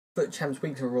Foot Champs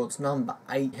Weekly Rewards number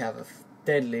 8. We have a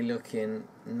deadly looking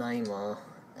Neymar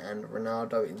and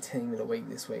Ronaldo in Team of the Week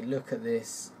this week. Look at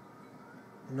this.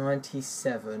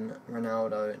 97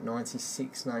 Ronaldo,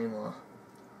 96 Neymar.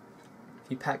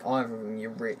 If you pack either of them,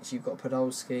 you're rich. You've got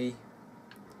Podolski.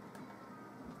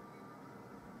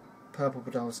 Purple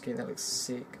Podolski, that looks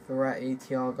sick. Verratti,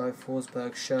 Thiago,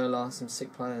 Forsberg, Schürrle, some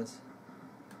sick players.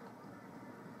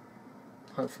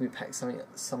 Hopefully we pack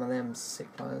some of them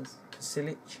sick players.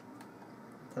 Kasilic,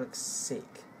 that looks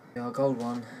sick. Yeah, gold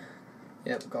one.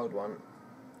 Yep, gold one.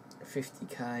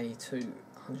 50k to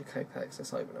 100k packs,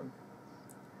 let's open them.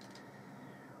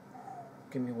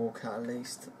 Give me a walkout at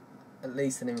least. At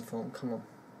least an inform, come on.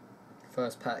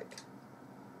 First pack.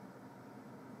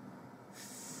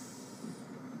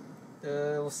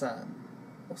 What's that?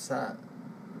 What's that?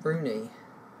 Rooney.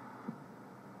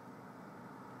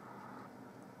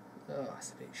 Oh,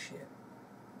 that's a bit shit.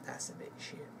 That's a bit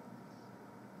shit.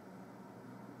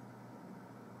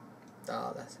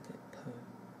 Ah, that's a bit poo.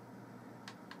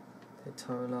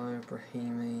 Tolo,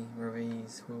 Brahimi,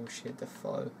 Ruiz, Wilshere,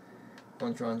 Defoe,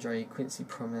 Andre, Quincy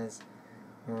Promes,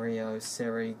 Murillo,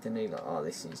 Seri, Danilo. Oh,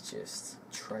 this is just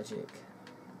tragic.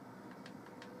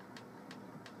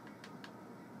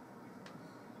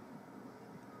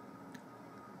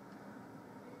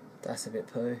 That's a bit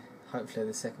poo. Hopefully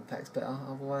the second pack's better,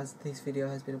 otherwise this video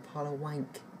has been a pile of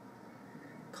wank.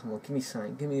 Come on, give me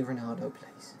something. Give me Ronaldo,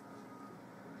 please.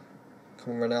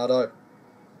 Come on, Ronaldo.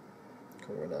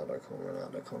 Come on, Ronaldo. Come on,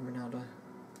 Ronaldo. Come on, Ronaldo.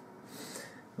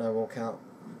 No walkout.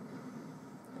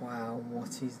 Wow,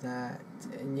 what is that?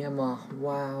 Nyama.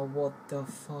 Wow, what the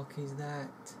fuck is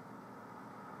that?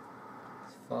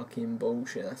 It's fucking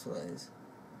bullshit, that's what that is.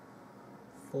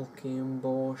 Fucking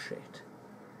bullshit.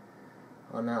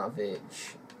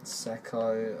 Arnautovic,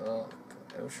 Sacco,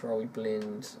 El Shaarawy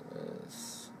Blind.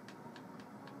 It's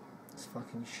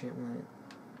fucking shit, mate.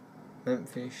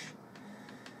 Memphis.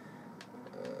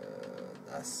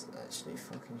 That's actually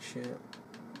fucking shit.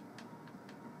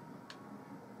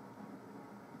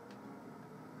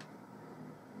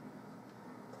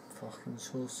 I'm fucking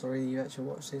so sorry that you actually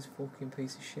watched this fucking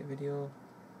piece of shit video.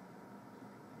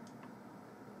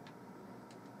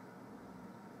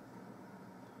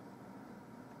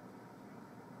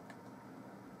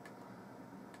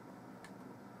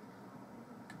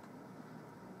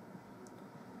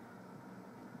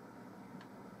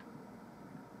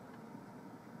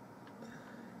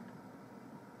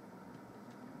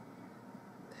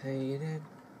 Hated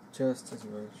just as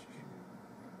much.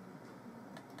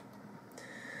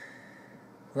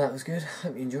 Well, that was good.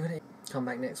 Hope you enjoyed it. Come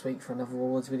back next week for another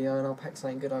rewards video and I'll pack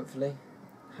something good hopefully.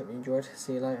 Hope you enjoyed.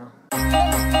 See you later.